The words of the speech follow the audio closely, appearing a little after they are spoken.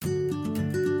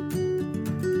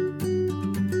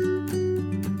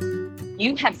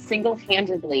You have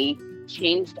single-handedly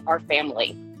changed our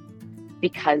family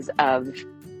because of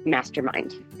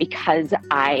Mastermind, because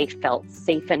I felt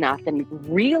safe enough and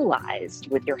realized,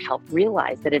 with your help,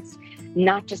 that it's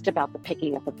not just about the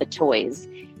picking up of the toys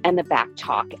and the back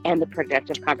talk and the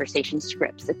productive conversation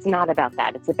scripts. It's not about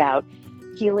that. It's about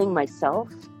healing myself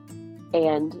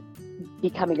and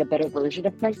becoming a better version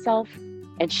of myself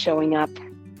and showing up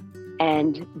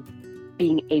and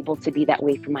being able to be that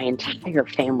way for my entire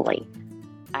family.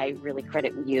 I really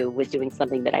credit you with doing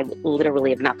something that I literally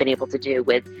have not been able to do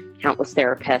with countless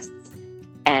therapists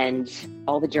and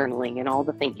all the journaling and all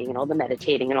the thinking and all the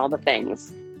meditating and all the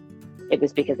things. It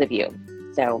was because of you.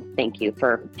 So thank you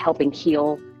for helping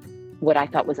heal what I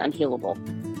thought was unhealable.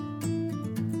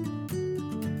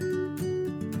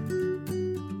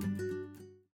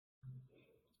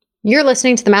 You're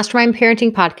listening to the Mastermind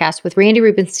Parenting Podcast with Randy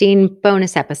Rubenstein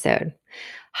bonus episode.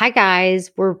 Hi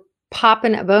guys, we're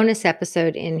popping a bonus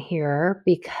episode in here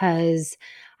because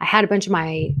I had a bunch of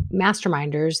my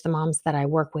masterminders, the moms that I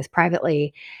work with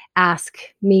privately, ask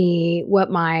me what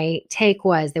my take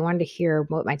was. They wanted to hear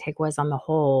what my take was on the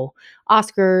whole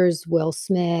Oscars, Will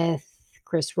Smith,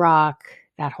 Chris Rock,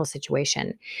 that whole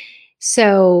situation.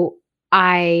 So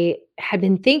I had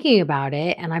been thinking about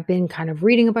it, and I've been kind of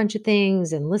reading a bunch of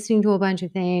things and listening to a bunch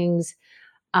of things.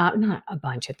 Not a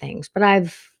bunch of things, but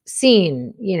I've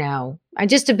seen, I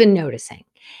just have been noticing.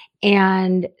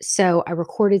 And so I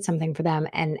recorded something for them.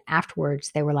 And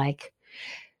afterwards they were like,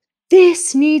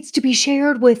 this needs to be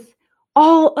shared with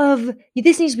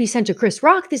this needs to be sent to Chris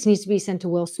Rock. This needs to be sent to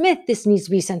Will Smith. This needs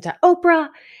to be sent to Oprah.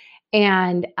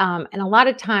 And a lot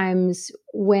of times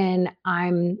when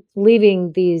I'm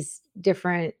leaving these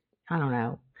different,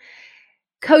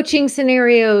 coaching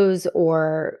scenarios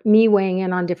or me weighing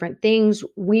in on different things,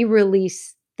 we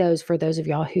release those. For those of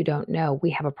y'all who don't know, we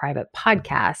have a private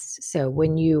podcast. So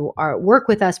when you work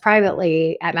with us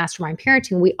privately at Mastermind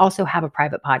Parenting, we also have a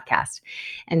private podcast.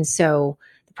 And so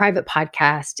the private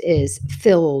podcast is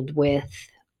filled with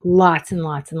lots and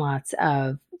lots and lots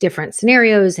of different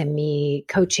scenarios and me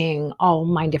coaching all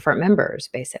my different members,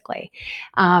 basically.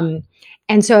 And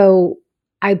so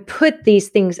I put these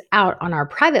things out on our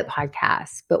private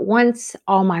podcast, but once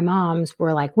all my moms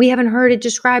were like, we haven't heard it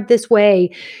described this way,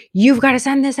 you've got to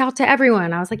send this out to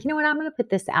everyone. I was like, you know what? I'm going to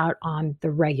put this out on the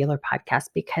regular podcast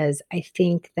because I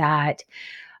think that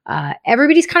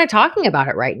everybody's kind of talking about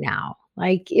it right now.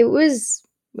 Like it was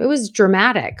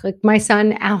dramatic. Like my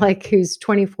son, Alec, who's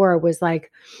 24, was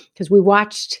like, because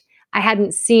I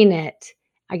hadn't seen it,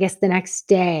 I guess the next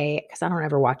day, because I don't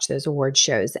ever watch those award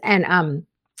shows. And,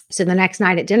 so the next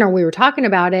night at dinner, we were talking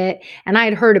about it and I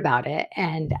had heard about it.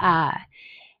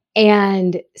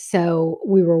 And so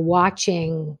we were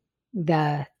watching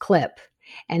the clip,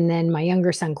 and then my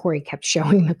younger son, Corey, kept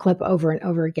showing the clip over and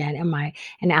over again.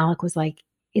 And Alec was like,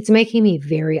 it's making me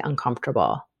very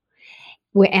uncomfortable.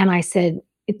 And I said,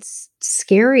 it's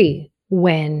scary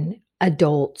when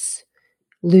adults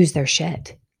lose their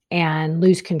shit and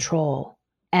lose control.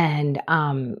 And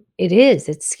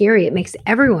it's scary. It makes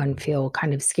everyone feel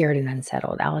kind of scared and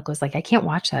unsettled. Alec was like, I can't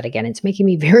watch that again. It's making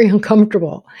me very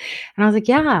uncomfortable. And I was like,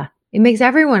 yeah, it makes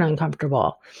everyone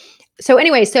uncomfortable. So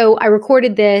anyway, so I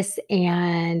recorded this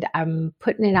and I'm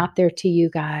putting it out there to you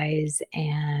guys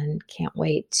and can't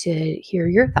wait to hear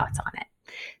your thoughts on it.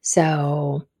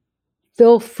 So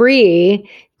feel free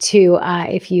to,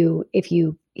 if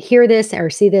you hear this or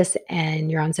see this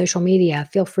and you're on social media,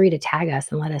 feel free to tag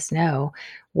us and let us know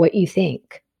what you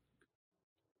think.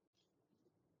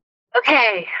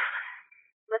 Okay,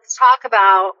 let's talk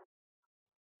about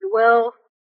the Will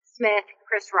Smith,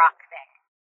 Chris Rock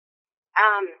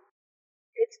thing.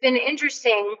 It's been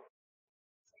interesting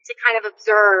to kind of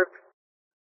observe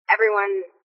everyone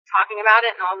talking about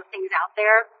it and all the things out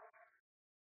there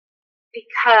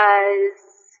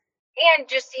and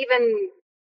just even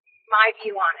my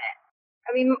view on it.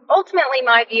 I mean, ultimately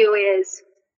my view is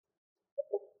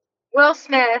Will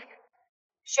Smith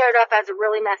showed up as a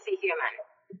really messy human.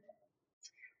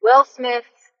 Will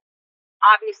Smith's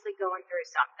obviously going through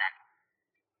something.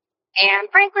 And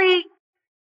frankly,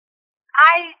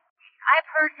 I've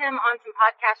heard him on some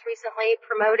podcasts recently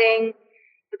promoting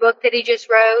the book that he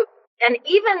just wrote. And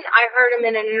even I heard him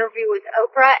in an interview with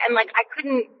Oprah, and I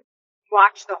couldn't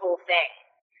watch the whole thing.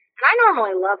 And I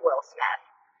normally love Will Smith,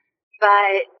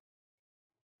 but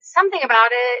something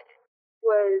about it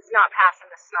was not passing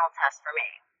the smell test for me.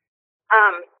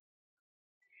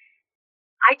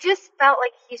 I just felt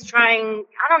like he's trying,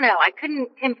 I don't know, I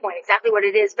couldn't pinpoint exactly what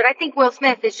it is, but I think Will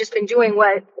Smith has just been doing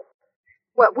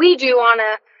what we do on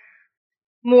a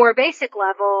more basic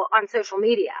level on social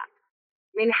media.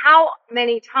 I mean, how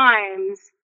many times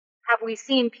have we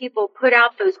seen people put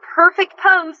out those perfect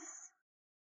posts,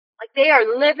 like they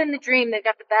are living the dream. They've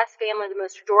got the best family, the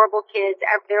most adorable kids.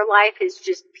 Their life is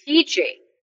just peachy.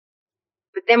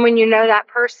 But then when you know that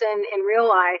person in real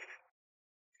life,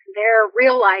 their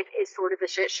real life is sort of a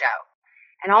shit show.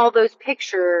 And all those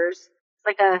pictures,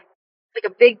 like a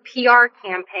big PR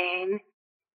campaign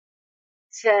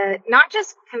to not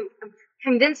just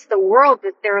convince the world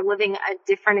that they're living a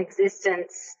different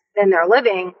existence than they're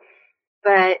living,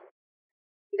 but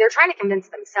they're trying to convince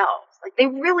themselves. Like they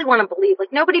really want to believe.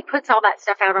 Like nobody puts all that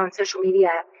stuff out on social media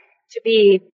to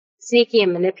be sneaky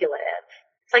and manipulative.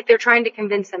 It's like they're trying to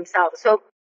convince themselves. So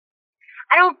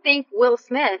I don't think Will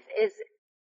Smith is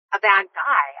a bad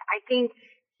guy. I think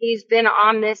he's been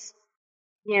on this,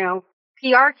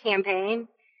 PR campaign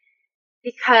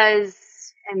because,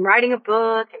 and writing a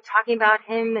book and talking about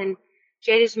him and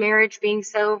Jada's marriage being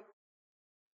so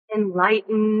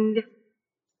enlightened,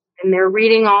 and they're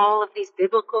reading all of these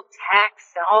biblical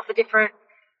texts and all the different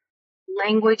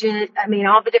languages,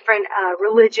 all the different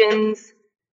religions,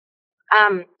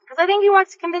 because I think he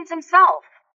wants to convince himself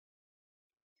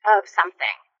of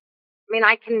something.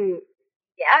 I can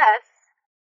guess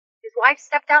his wife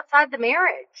stepped outside the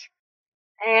marriage,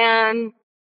 and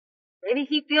maybe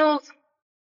he feels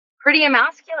pretty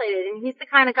emasculated, and he's the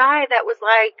kind of guy that was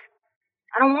like,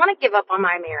 I don't want to give up on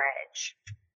my marriage.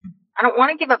 I don't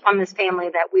want to give up on this family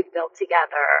that we've built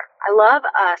together. I love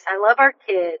us. I love our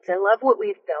kids. I love what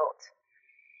we've built.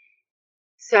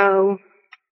 So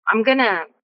I'm gonna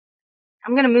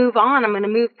move on. I'm gonna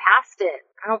move past it.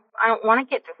 I don't want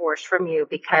to get divorced from you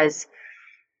because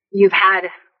you've had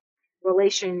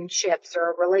relationships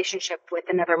or a relationship with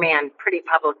another man pretty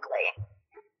publicly.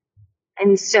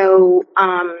 And so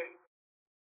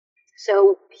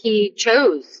he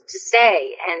chose to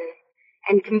stay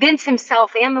and convince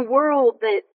himself and the world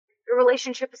that the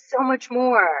relationship is so much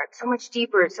more, so much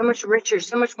deeper, so much richer,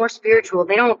 so much more spiritual.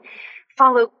 They don't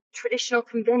follow traditional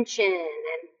convention,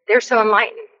 and they're so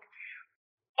enlightened.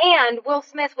 And Will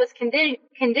Smith was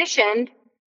conditioned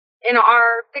in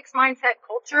our fixed mindset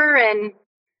culture, and,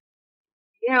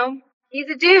 he's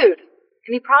a dude,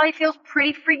 and he probably feels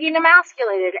pretty freaking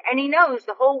emasculated, and he knows,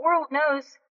 the whole world knows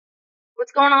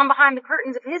what's going on behind the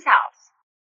curtains of his house.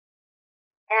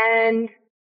 And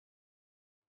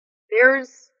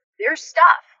there's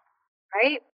stuff,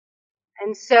 right?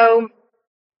 And so,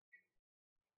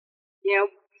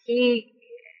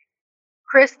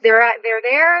 they're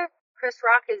there. Chris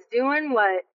Rock is doing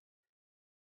what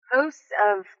hosts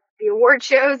of the award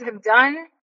shows have done.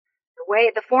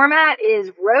 The format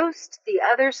is roast the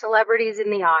other celebrities in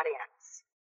the audience.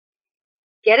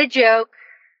 Get a joke,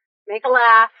 make a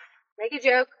laugh, make a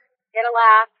joke, get a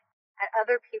laugh at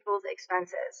other people's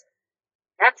expenses.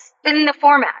 That's been the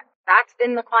format. That's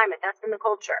been the climate. That's been the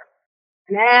culture.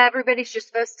 And everybody's just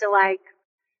supposed to laugh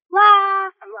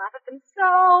and laugh at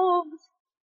themselves.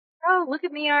 Oh, look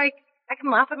at me. I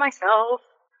can laugh at myself.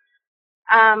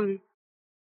 And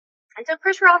so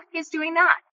Chris Rock is doing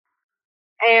that.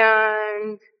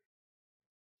 And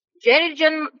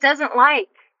Jada doesn't like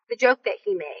the joke that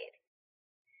he made.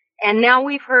 And now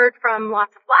we've heard from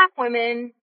lots of black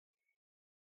women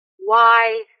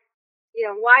why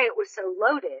it was so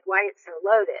loaded, why it's so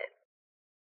loaded.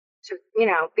 So,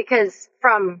 because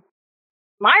from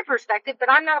my perspective, but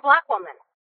I'm not a black woman.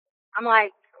 I'm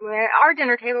like, at our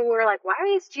dinner table, we were like,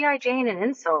 why is G.I. Jane an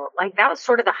insult? Like, that was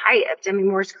sort of the height of Demi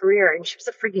Moore's career, and she was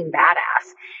a freaking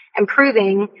badass, and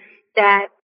proving that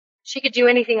she could do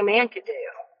anything a man could do.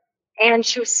 And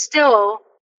she was still,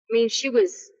 she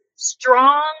was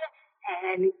strong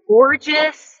and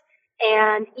gorgeous,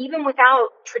 and even without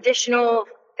traditional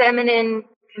feminine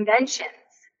conventions,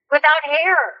 without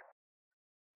hair,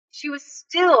 she was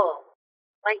still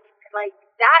like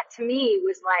that. To me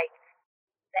was like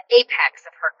the apex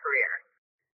of her career.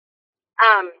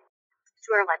 So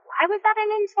we're like, why was that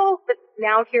an insult? But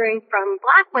now hearing from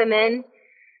black women,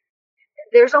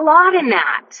 there's a lot in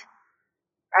that,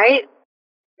 right?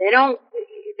 They don't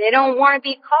want to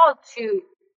be called too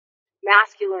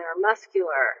masculine or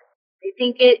muscular. They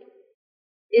think it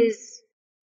is.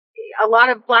 A lot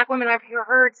of black women I've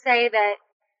heard say that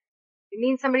it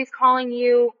means somebody's calling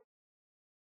you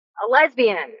a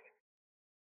lesbian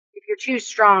if you're too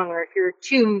strong or if you're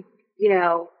too,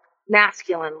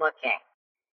 masculine looking.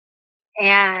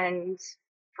 And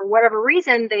for whatever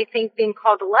reason, they think being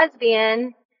called a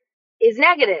lesbian is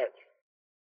negative.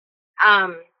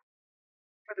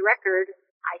 For the record,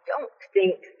 I don't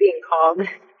think being called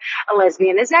a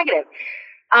lesbian is negative.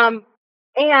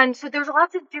 And so there's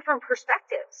lots of different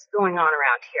perspectives going on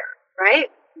around here,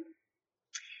 right?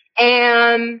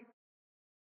 And,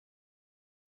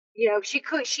 she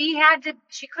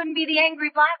couldn't be the angry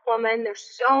Black woman. There's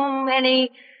so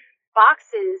many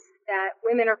boxes that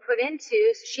women are put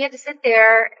into. So she had to sit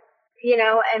there,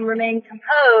 and remain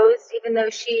composed, even though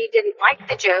she didn't like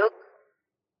the joke.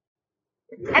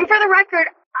 And for the record,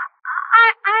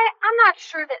 I'm not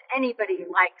sure that anybody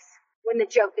likes when the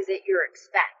joke is at your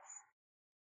expense.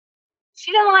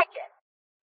 She didn't like it.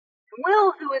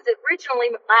 Will, who was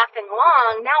originally laughing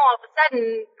along, now all of a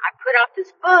sudden, I put out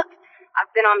this book.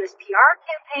 I've been on this PR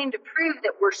campaign to prove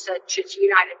that we're such a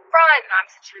united front, and I'm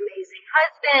such an amazing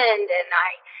husband, and I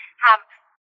have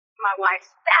my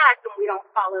wife's back, and we don't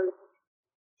follow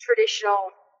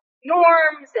traditional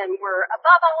norms, and we're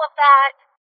above all of that.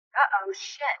 Uh-oh,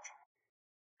 shit.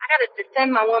 I gotta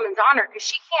defend my woman's honor, because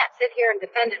she can't sit here and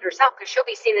defend it herself, because she'll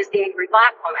be seen as the angry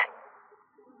Black woman.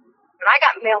 But I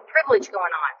got male privilege going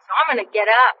on, so I'm gonna get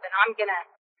up, and I'm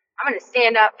gonna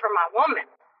stand up for my woman.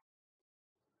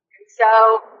 And so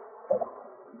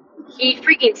he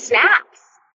freaking snaps.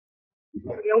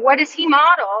 What does he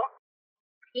model?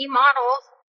 He models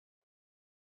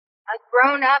a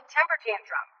grown-up temper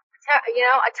tantrum.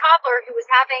 A toddler who was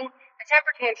having a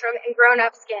temper tantrum in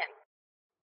grown-up skin.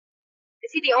 Is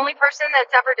he the only person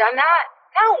that's ever done that?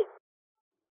 No.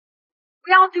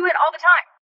 We all do it all the time.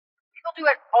 People do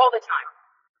it all the time.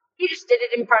 He just did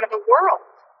it in front of the world.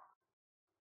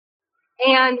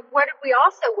 And what did we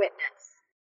also witness?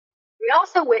 We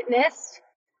also witnessed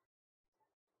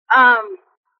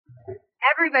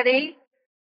everybody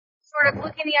sort of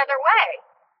looking the other way.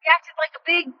 He acted like a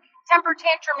big temper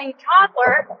tantruming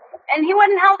toddler, and he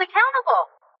wasn't held accountable.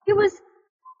 He was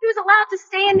allowed to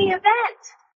stay in the event.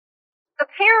 The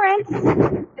parents,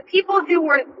 the people who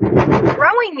were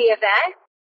throwing the event,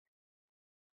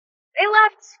 they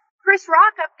left Chris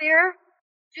Rock up there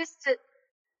just to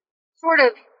sort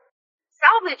of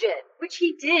salvage it, which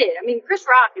he did. I mean, Chris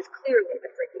Rock is clearly the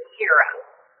freaking hero.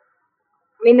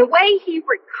 I mean, the way he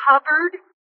recovered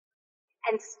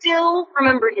and still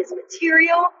remembered his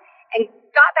material and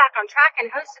got back on track and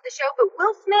hosted the show, but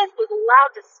Will Smith was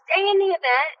allowed to stay in the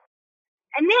event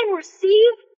and then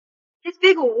receive his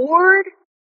big award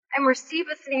and receive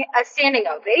a standing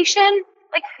ovation.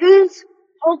 Like, who's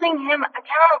holding him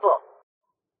accountable?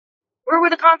 Where were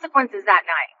the consequences that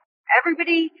night?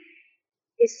 Everybody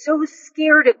is so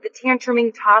scared of the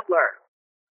tantruming toddler,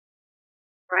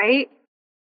 right?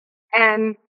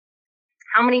 And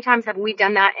how many times have we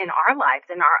done that in our lives,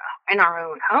 in our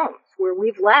own homes, where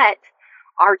we've let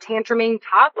our tantruming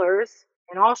toddlers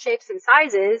in all shapes and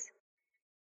sizes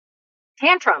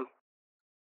tantrum,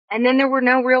 and then there were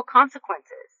no real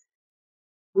consequences.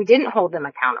 We didn't hold them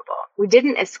accountable. We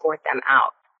didn't escort them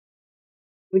out.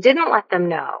 We didn't let them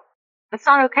know. That's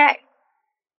not okay.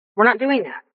 We're not doing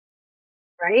that.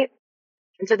 Right?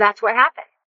 And so that's what happened.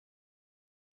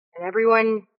 And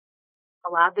everyone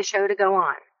allowed the show to go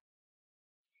on.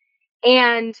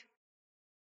 And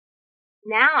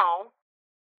now,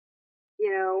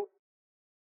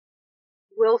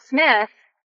 Will Smith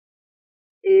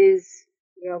is,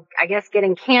 I guess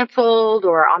getting canceled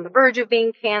or on the verge of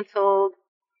being canceled.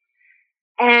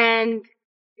 And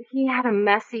he had a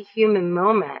messy human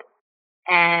moment.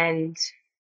 And,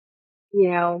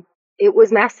 it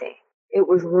was messy. It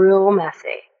was real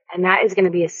messy. And that is going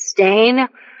to be a stain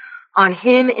on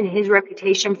him and his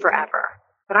reputation forever.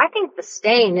 But I think the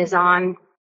stain is on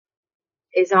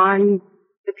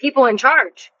the people in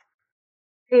charge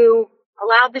who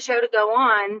allowed the show to go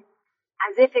on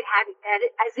as if that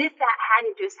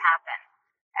hadn't just happened.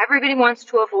 Everybody wants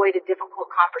to avoid a difficult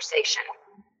conversation.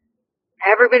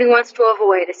 Everybody wants to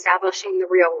avoid establishing the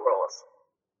real rules.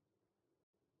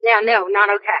 Yeah, no, not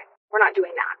okay. We're not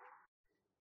doing that.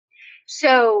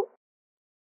 So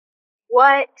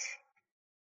what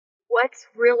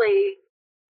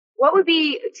would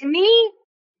be, to me,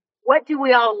 what do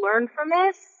we all learn from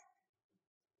this?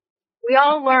 We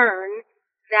all learn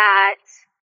that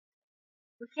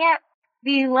we can't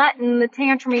be letting the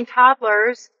tantruming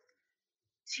toddlers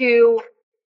to,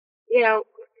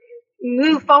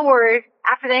 move forward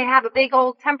after they have a big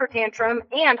old temper tantrum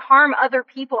and harm other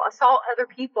people, assault other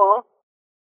people.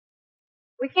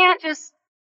 We can't just,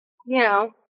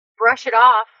 brush it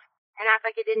off and act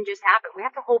like it didn't just happen. We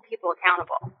have to hold people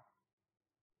accountable.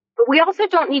 But we also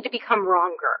don't need to become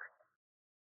wronger,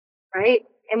 right?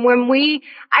 And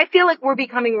I feel like we're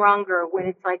becoming wronger when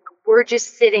it's like we're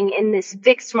just sitting in this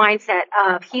fixed mindset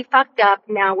of he fucked up,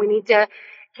 now we need to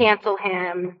cancel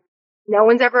him. No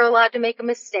one's ever allowed to make a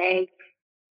mistake.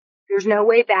 There's no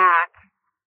way back.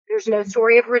 There's no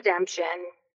story of redemption,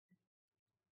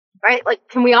 right? Like,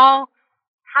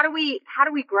 how do we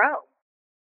grow?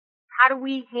 How do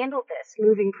we handle this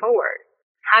moving forward?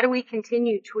 How do we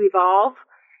continue to evolve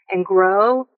and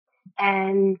grow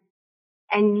and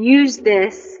use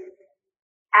this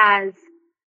as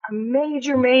a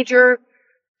major, major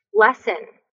lesson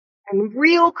and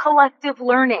real collective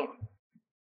learning?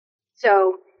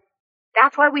 So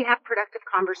that's why we have productive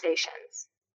conversations.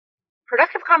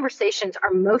 Productive conversations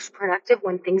are most productive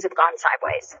when things have gone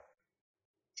sideways.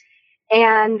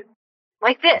 And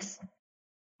like this,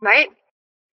 right?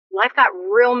 Life got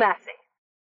real messy.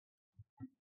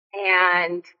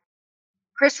 And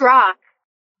Chris Rock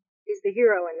is the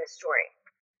hero in this story.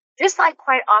 Just like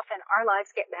quite often our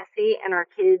lives get messy and our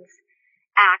kids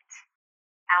act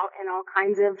out in all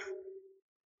kinds of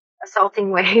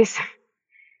assaulting ways.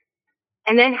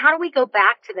 And then how do we go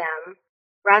back to them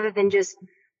rather than just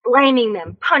blaming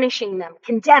them, punishing them,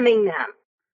 condemning them?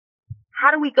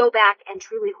 How do we go back and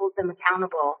truly hold them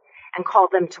accountable and call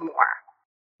them to more?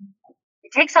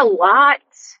 It takes a lot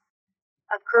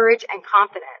of courage and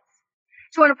confidence.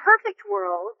 So in a perfect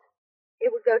world,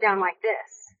 it would go down like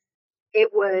this. It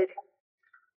would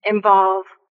involve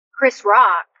Chris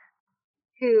Rock,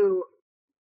 who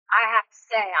I have to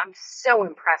say, I'm so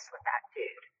impressed with that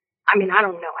dude. I mean, I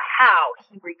don't know how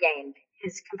he regained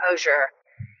his composure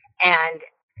and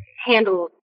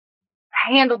handled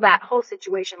that whole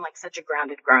situation like such a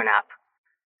grounded grown-up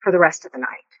for the rest of the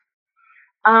night.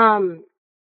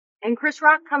 And Chris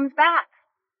Rock comes back,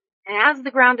 and as the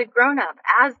grounded grown-up,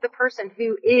 as the person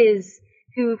who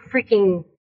freaking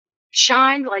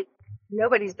shined like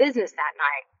nobody's business that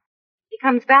night, he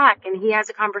comes back and he has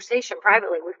a conversation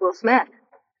privately with Will Smith.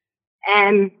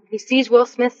 And he sees Will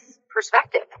Smith's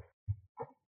perspective.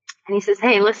 And he says,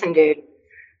 hey, listen, dude,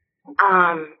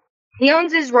 he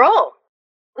owns his role.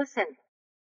 Listen,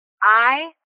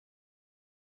 I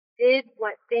did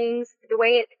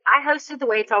I hosted the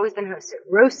way it's always been hosted.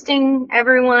 Roasting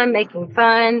everyone, making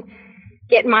fun,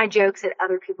 getting my jokes at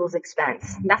other people's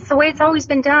expense. That's the way it's always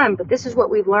been done, but this is what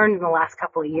we've learned in the last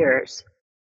couple of years.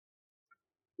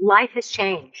 Life has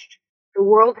changed. The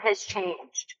world has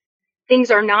changed.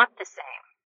 Things are not the same.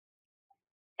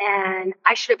 And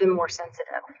I should have been more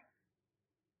sensitive.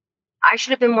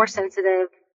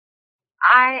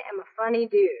 I am a funny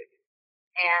dude,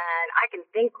 and I can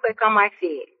think quick on my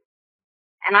feet.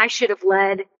 And I should have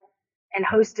led and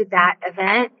hosted that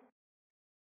event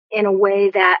in a way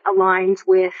that aligns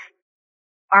with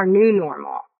our new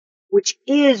normal, which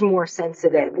is more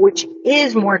sensitive, which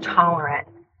is more tolerant.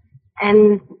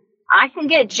 And I can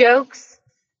get jokes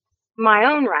my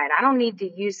own right. I don't need to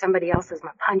use somebody else as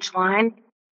my punchline.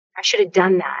 I should have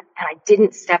done that. And I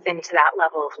didn't step into that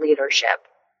level of leadership.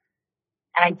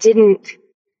 And I didn't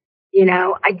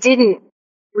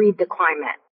read the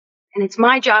climate. And it's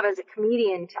my job as a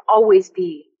comedian to always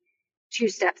be 2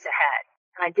 steps ahead.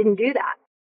 And I didn't do that.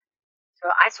 So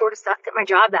I sort of sucked at my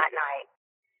job that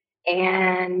night.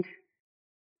 And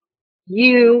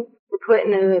you were put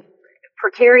in a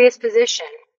precarious position.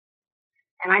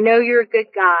 And I know you're a good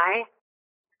guy.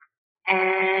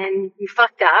 And you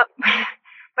fucked up.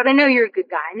 But I know you're a good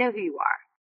guy. I know who you are.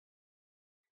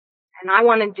 And I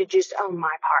wanted to just own my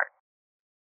part.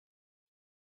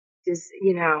 Just,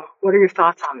 what are your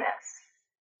thoughts on this?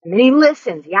 And then he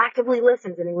listens. He actively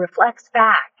listens, and he reflects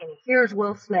back, and he hears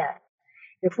Will Smith.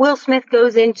 If Will Smith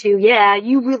goes into, yeah,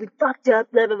 you really fucked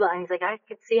up, blah, blah, blah. And he's like, I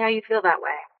can see how you feel that way.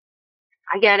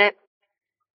 I get it.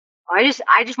 I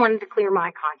just wanted to clear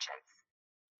my conscience.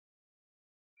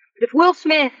 But if Will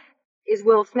Smith is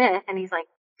Will Smith, and he's like,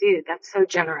 dude, that's so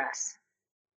generous.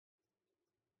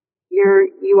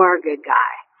 You are a good guy.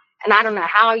 And I don't know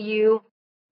how you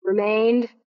remained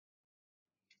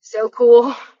so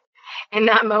cool in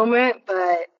that moment, but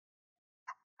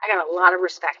I got a lot of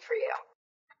respect for you.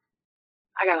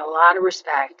 I got a lot of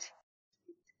respect.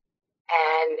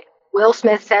 And Will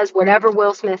Smith says whatever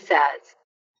Will Smith says.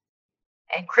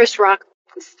 And Chris Rock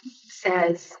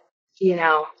says,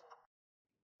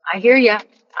 I hear you.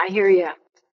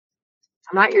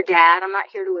 I'm not your dad. I'm not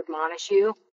here to admonish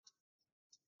you.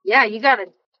 Yeah, you got a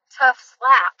tough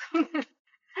slap.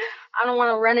 I don't want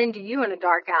to run into you in a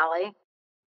dark alley.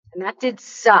 And that did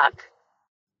suck.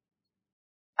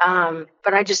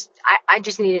 But I just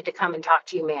needed to come and talk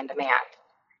to you man to man.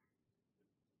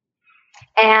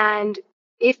 And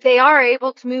if they are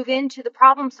able to move into the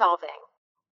problem solving,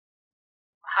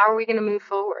 how are we going to move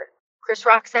forward? Chris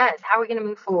Rock says, how are we going to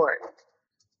move forward?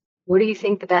 What do you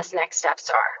think the best next steps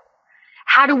are?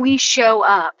 How do we show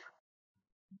up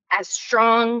as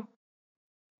strong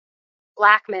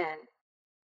Black men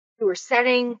who are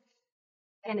setting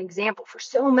an example for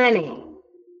so many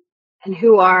and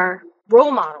who are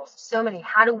role models to so many?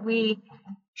 How do we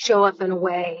show up in a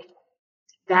way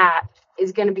that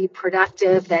is going to be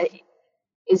productive, that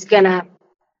is going to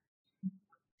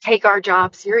take our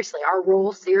job seriously, our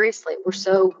role seriously. We're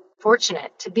so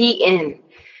fortunate to be in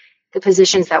the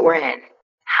positions that we're in.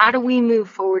 How do we move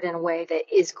forward in a way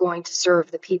that is going to serve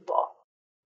the people?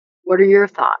 What are your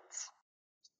thoughts?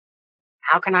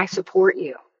 How can I support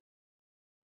you?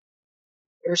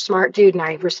 You're a smart dude and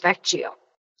I respect you.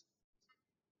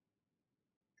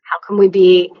 How can we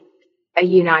be a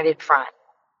united front?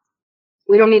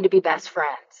 We don't need to be best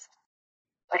friends,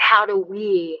 but how do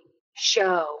we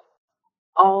show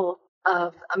all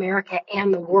of America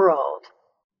and the world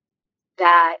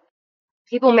that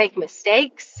people make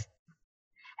mistakes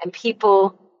and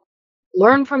people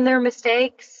learn from their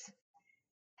mistakes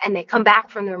and they come back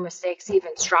from their mistakes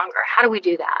even stronger? How do we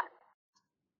do that?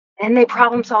 And they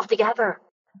problem solve together.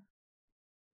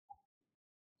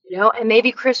 And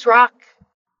maybe Chris Rock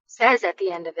says at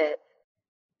the end of it,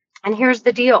 and here's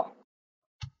the deal.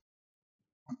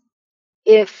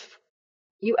 If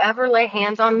you ever lay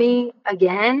hands on me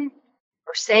again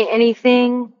or say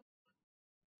anything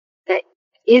that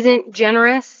isn't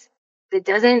generous, that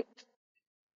doesn't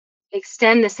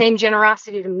extend the same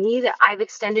generosity to me that I've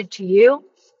extended to you,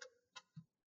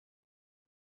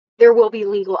 there will be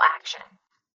legal action.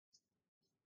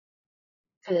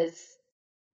 Because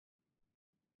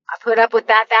I put up with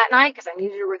that night because I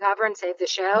needed to recover and save the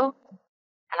show.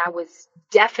 And I was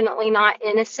definitely not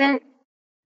innocent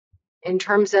in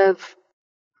terms of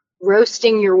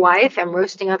roasting your wife and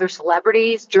roasting other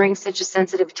celebrities during such a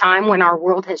sensitive time when our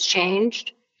world has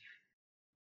changed.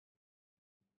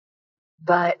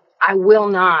 But I will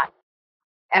not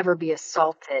ever be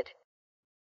assaulted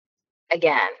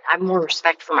again. I have more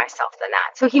respect for myself than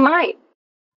that. So he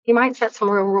might set some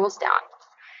real rules down.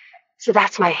 So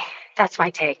that's my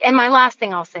take. And my last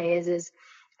thing I'll say is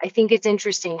I think it's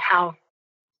interesting how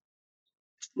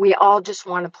we all just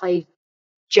want to play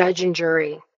judge and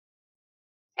jury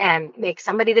and make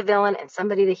somebody the villain and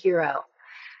somebody the hero.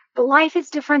 But life is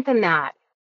different than that,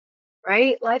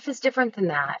 right? Life is different than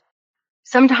that.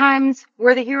 Sometimes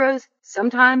we're the heroes,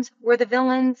 sometimes we're the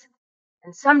villains,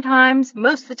 and sometimes,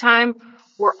 most of the time,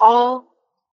 we're all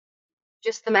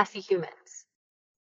just the messy humans.